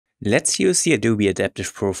Let's use the Adobe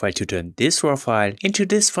Adaptive profile to turn this raw file into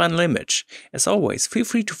this final image. As always, feel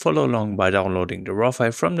free to follow along by downloading the raw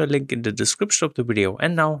file from the link in the description of the video,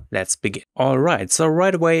 and now let's begin. Alright, so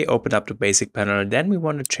right away open up the basic panel, then we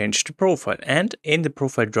want to change the profile, and in the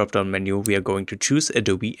profile drop down menu we are going to choose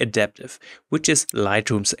Adobe Adaptive, which is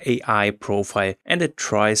Lightroom's AI profile, and it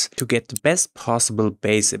tries to get the best possible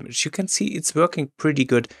base image. You can see it's working pretty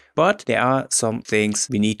good, but there are some things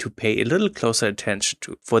we need to pay a little closer attention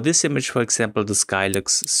to. For this image, for example, the sky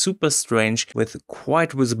looks super strange with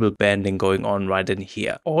quite visible banding going on right in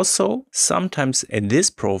here. Also, sometimes this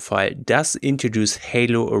profile does introduce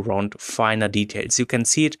halo around finer details. You can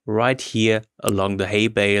see it right here along the hay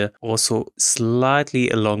bale, also slightly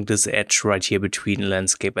along this edge right here between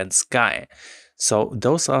landscape and sky. So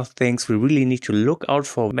those are things we really need to look out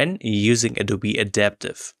for when using Adobe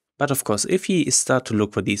Adaptive. But of course, if we start to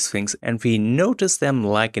look for these things and we notice them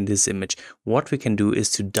like in this image, what we can do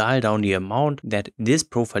is to dial down the amount that this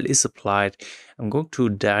profile is applied. I'm going to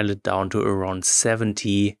dial it down to around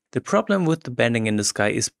 70. The problem with the banding in the sky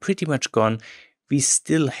is pretty much gone. We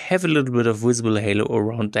still have a little bit of visible halo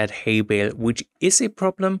around that hay bale, which is a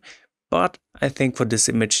problem. But I think for this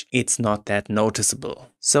image, it's not that noticeable.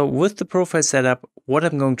 So with the profile setup, what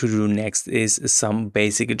I'm going to do next is some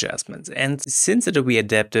basic adjustments. And since Adobe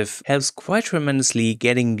Adaptive helps quite tremendously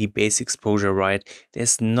getting the base exposure right,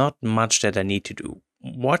 there's not much that I need to do.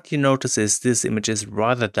 What you notice is this image is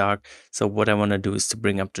rather dark. So what I want to do is to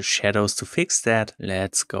bring up the shadows to fix that.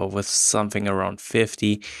 Let's go with something around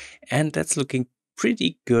 50. And that's looking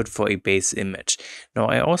pretty good for a base image. Now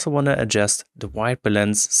I also want to adjust the white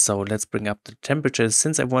balance, so let's bring up the temperature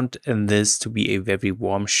since I want this to be a very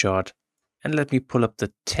warm shot. And let me pull up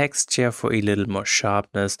the texture for a little more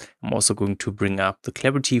sharpness. I'm also going to bring up the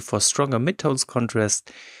clarity for stronger midtones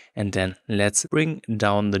contrast, and then let's bring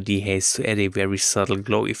down the dehaze to add a very subtle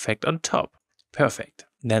glow effect on top. Perfect.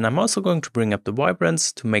 Then I'm also going to bring up the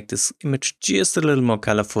vibrance to make this image just a little more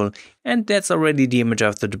colorful, and that's already the image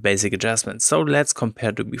after the basic adjustments. So let's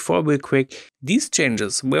compare to before real quick. These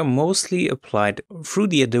changes were mostly applied through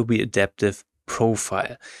the Adobe Adaptive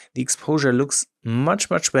profile. The exposure looks much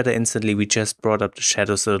better instantly. We just brought up the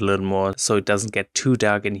shadows a little more so it doesn't get too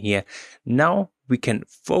dark in here. Now we can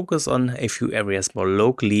focus on a few areas more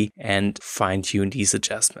locally and fine-tune these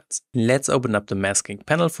adjustments. Let's open up the masking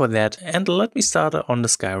panel for that, and let me start on the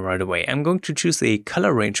sky right away. I'm going to choose a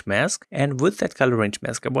color range mask, and with that color range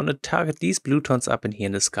mask I want to target these blue tones up in here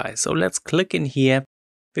in the sky. So let's click in here.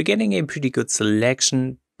 We're getting a pretty good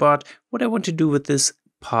selection, but what I want to do with this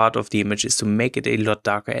part of the image is to make it a lot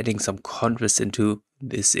darker, adding some contrast into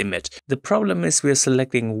this image. The problem is we're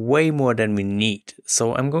selecting way more than we need.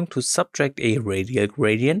 So I'm going to subtract a radial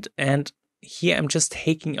gradient, and here I'm just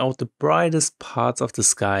taking out the brightest parts of the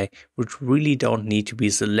sky which really don't need to be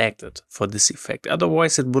selected for this effect.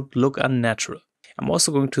 Otherwise it would look unnatural. I'm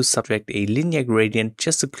also going to subtract a linear gradient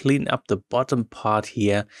just to clean up the bottom part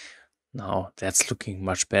here. Now that's looking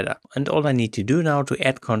much better. And all I need to do now to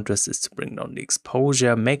add contrast is to bring down the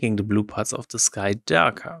exposure, making the blue parts of the sky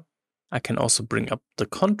darker. I can also bring up the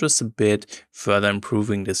contrast a bit, further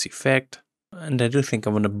improving this effect. And I do think I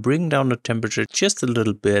want to bring down the temperature just a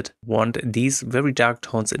little bit. Want these very dark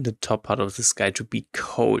tones in the top part of the sky to be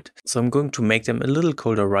cold. So I'm going to make them a little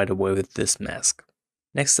colder right away with this mask.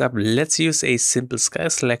 Next up, let's use a simple sky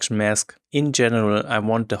selection mask. In general, I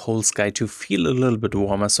want the whole sky to feel a little bit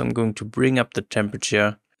warmer, so I'm going to bring up the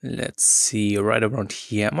temperature. Let's see, right around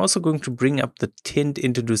here. I'm also going to bring up the tint,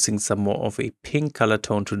 introducing some more of a pink color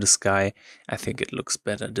tone to the sky. I think it looks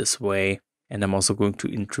better this way. And I'm also going to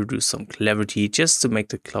introduce some clarity just to make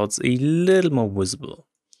the clouds a little more visible.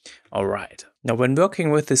 Alright, now when working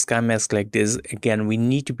with the sky mask like this, again we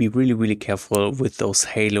need to be really careful with those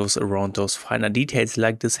halos around those finer details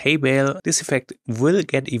like this hay bale. This effect will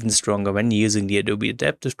get even stronger when using the Adobe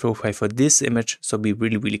Adaptive profile for this image, so be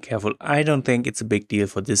really careful. I don't think it's a big deal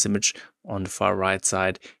for this image on the far right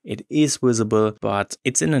side. It is visible, but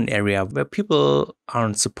it's in an area where people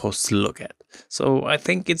aren't supposed to look at. So I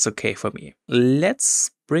think it's okay for me. Let's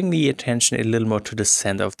bring the attention a little more to the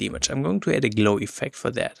center of the image. I'm going to add a glow effect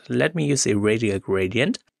for that. Let me use a radial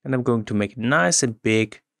gradient, and I'm going to make it nice and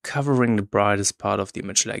big, covering the brightest part of the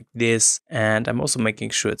image like this. And I'm also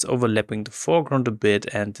making sure it's overlapping the foreground a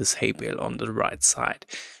bit and this hay bale on the right side.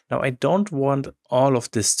 Now I don't want all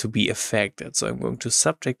of this to be affected, so I'm going to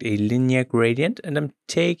subtract a linear gradient, and I'm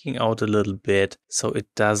taking out a little bit so it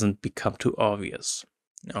doesn't become too obvious.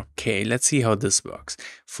 Okay, let's see how this works.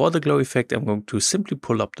 For the glow effect, I'm going to simply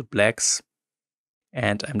pull up the blacks,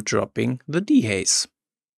 and I'm dropping the dehaze.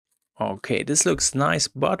 Okay, this looks nice,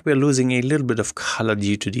 but we're losing a little bit of color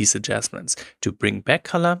due to these adjustments. To bring back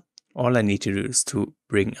color, all I need to do is to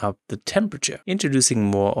bring up the temperature, introducing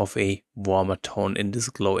more of a warmer tone in this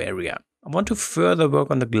glow area. I want to further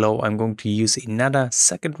work on the glow. I'm going to use another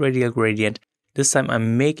second radial gradient. This time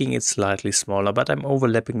I'm making it slightly smaller, but I'm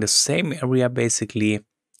overlapping the same area basically,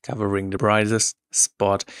 covering the brightest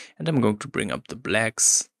spot, and I'm going to bring up the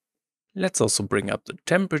blacks. Let's also bring up the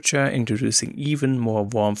temperature, introducing even more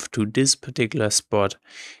warmth to this particular spot.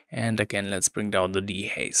 And again, let's bring down the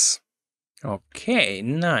dehaze. Okay,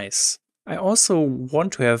 nice. I also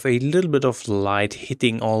want to have a little bit of light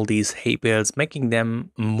hitting all these hay bales, making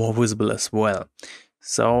them more visible as well.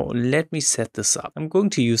 So let me set this up. I'm going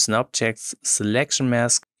to use an object selection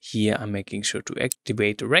mask. Here I'm making sure to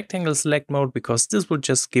activate the rectangle select mode because this will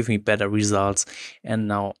just give me better results. And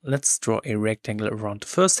now let's draw a rectangle around the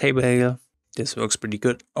first hay bale. This works pretty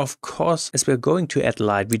good. Of course, as we're going to add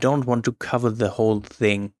light, we don't want to cover the whole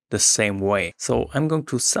thing the same way. So I'm going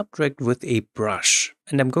to subtract with a brush,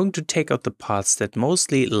 and I'm going to take out the parts that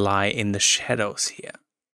mostly lie in the shadows here.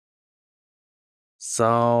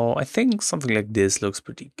 So I think something like this looks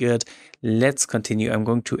pretty good. Let's continue. I'm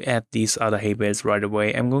going to add these other hay bales right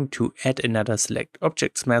away. I'm going to add another select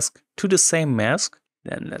objects mask to the same mask.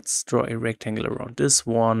 Then let's draw a rectangle around this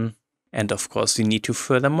one. And of course we need to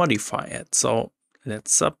further modify it. So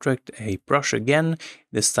let's subtract a brush again.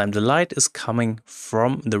 This time the light is coming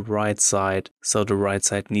from the right side. So the right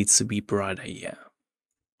side needs to be brighter here.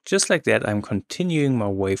 Just like that, I'm continuing my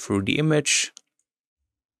way through the image.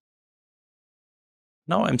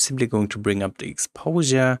 Now I'm simply going to bring up the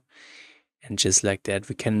exposure, and just like that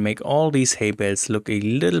we can make all these hay bales look a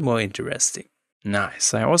little more interesting.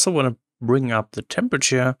 Nice. I also want to bring up the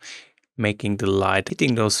temperature, making the light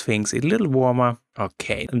hitting those things a little warmer.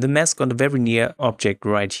 Okay, and the mask on the very near object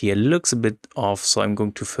right here looks a bit off, so I'm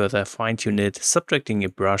going to further fine tune it, subtracting a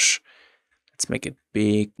brush. Let's make it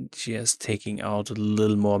big, just taking out a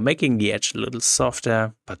little more, making the edge a little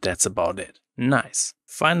softer, but that's about it. Nice.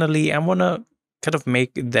 Finally, I want to kind of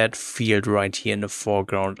make that field right here in the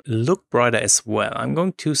foreground look brighter as well. I'm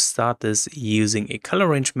going to start this using a color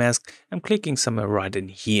range mask. I'm clicking somewhere right in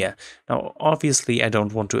here. Now obviously I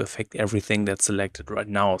don't want to affect everything that's selected right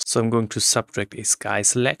now, so I'm going to subtract a sky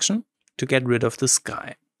selection to get rid of the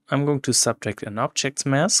sky. I'm going to subtract an objects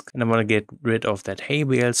mask, and I want to get rid of that hay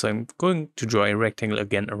bale, so I'm going to draw a rectangle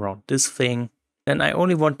again around this thing. Then I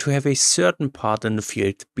only want to have a certain part in the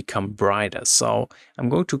field become brighter. So I'm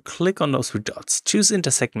going to click on those three dots, choose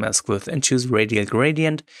intersect mask width and choose radial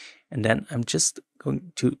gradient. And then I'm just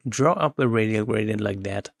going to draw up a radial gradient like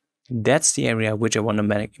that. That's the area which I want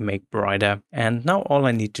to make brighter. And now all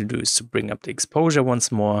I need to do is to bring up the exposure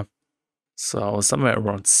once more. So somewhere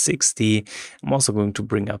around 60. I'm also going to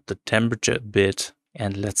bring up the temperature a bit.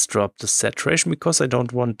 And let's drop the saturation because I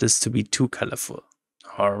don't want this to be too colorful.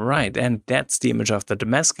 Alright, and that's the image after the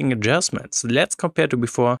masking adjustments. Let's compare to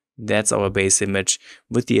before. That's our base image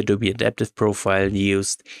with the Adobe Adaptive profile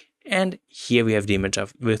used. And here we have the image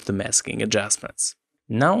with the masking adjustments.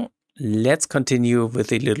 Now let's continue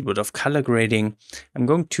with a little bit of color grading. I'm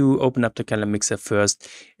going to open up the color mixer first,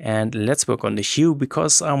 and let's work on the hue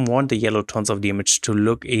because I want the yellow tones of the image to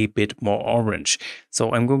look a bit more orange.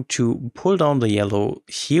 So I'm going to pull down the yellow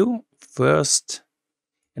hue first.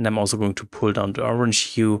 And I'm also going to pull down the orange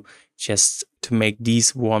hue just to make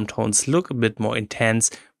these warm tones look a bit more intense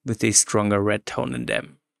with a stronger red tone in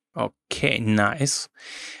them. Okay, nice.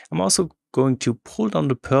 I'm also going to pull down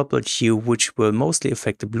the purple hue, which will mostly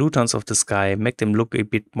affect the blue tones of the sky, make them look a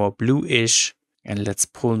bit more bluish. And let's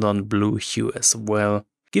pull down the blue hue as well,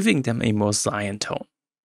 giving them a more cyan tone.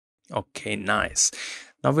 Okay, nice.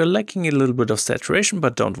 Now we're lacking a little bit of saturation,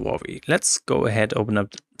 but don't worry. Let's go ahead, open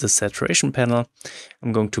up the saturation panel.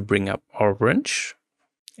 I'm going to bring up orange,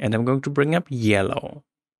 and I'm going to bring up yellow.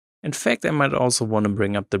 In fact, I might also want to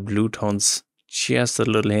bring up the blue tones, just a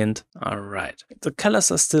little hint. All right. The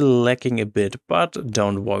colors are still lacking a bit, but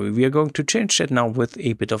don't worry. We are going to change that now with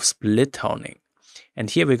a bit of split toning. And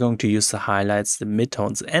here we're going to use the highlights, the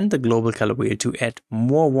midtones, and the global color wheel to add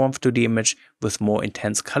more warmth to the image with more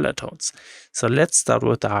intense color tones. So let's start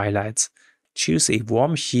with the highlights. Choose a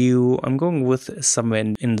warm hue. I'm going with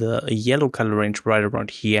somewhere in the yellow color range right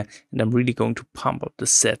around here, and I'm really going to pump up the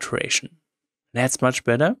saturation. That's much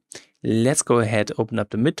better. Let's go ahead, open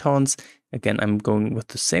up the midtones. Again, I'm going with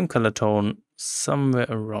the same color tone somewhere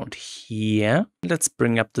around here. Let's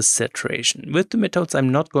bring up the saturation. With the midtones,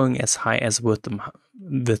 I'm not going as high as with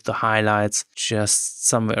the highlights. Just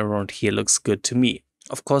somewhere around here looks good to me.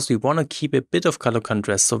 Of course, we want to keep a bit of color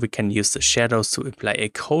contrast so we can use the shadows to apply a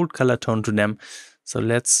cold color tone to them. So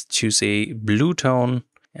let's choose a blue tone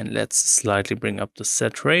and let's slightly bring up the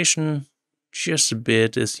saturation. just a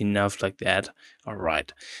bit is enough like that. All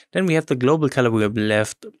right. Then we have the global color we have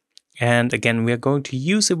left. And again, we are going to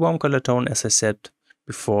use a warm color tone as I said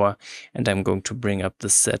before. And I'm going to bring up the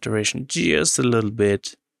saturation just a little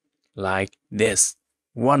bit like this.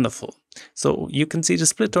 Wonderful. So you can see the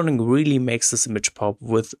split toning really makes this image pop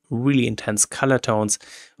with really intense color tones.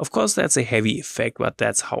 Of course, that's a heavy effect, but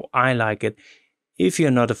that's how I like it. If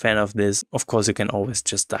you're not a fan of this, of course, you can always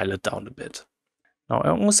just dial it down a bit. Now, I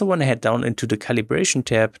also want to head down into the calibration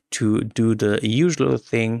tab to do the usual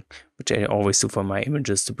thing, which I always do for my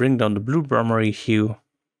images, to bring down the blue primary hue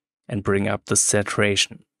and bring up the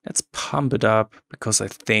saturation. Let's pump it up because I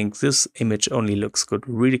think this image only looks good,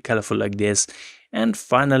 really colorful like this. And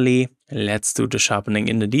finally, let's do the sharpening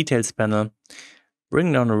in the details panel.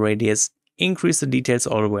 Bring down the radius, increase the details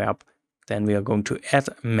all the way up. Then we are going to add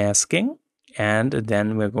masking, and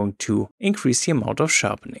then we're going to increase the amount of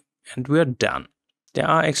sharpening. And we're done. There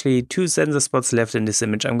are actually 2 sensor spots left in this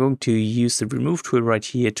image. I'm going to use the remove tool right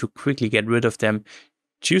here to quickly get rid of them.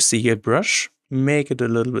 Choose the yield brush, make it a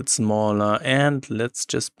little bit smaller, and let's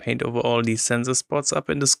just paint over all these sensor spots up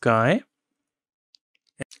in the sky.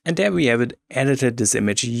 And there we have it, edited this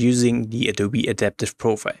image using the Adobe Adaptive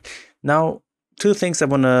profile. Now, 2 things I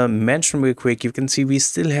want to mention real quick. You can see we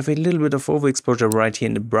still have a little bit of overexposure right here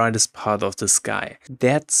in the brightest part of the sky.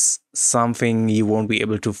 That's something you won't be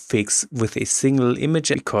able to fix with a single image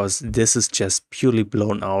because this is just purely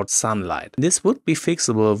blown out sunlight. This would be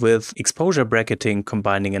fixable with exposure bracketing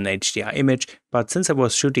combining an HDR image, but since I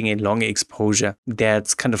was shooting a long exposure,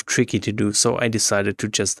 that's kind of tricky to do, so I decided to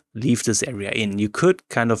just leave this area in. You could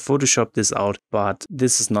kind of Photoshop this out, but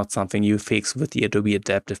this is not something you fix with the Adobe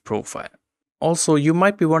Adaptive profile. Also, you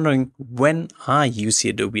might be wondering when I use the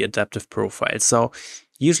Adobe Adaptive profile. So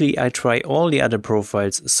usually I try all the other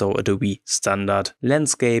profiles, so Adobe Standard,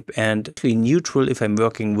 Landscape, and actually Neutral if I'm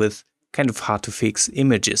working with kind of hard to fix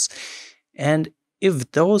images. And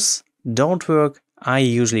if those don't work, I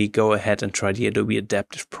usually go ahead and try the Adobe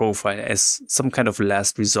Adaptive profile as some kind of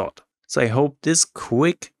last resort. So I hope this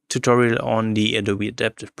quick tutorial on the Adobe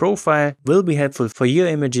Adaptive profile will be helpful for your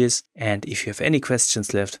images. And if you have any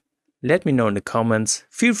questions left, let me know in the comments.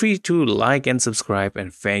 Feel free to like and subscribe,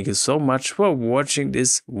 and thank you so much for watching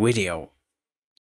this video.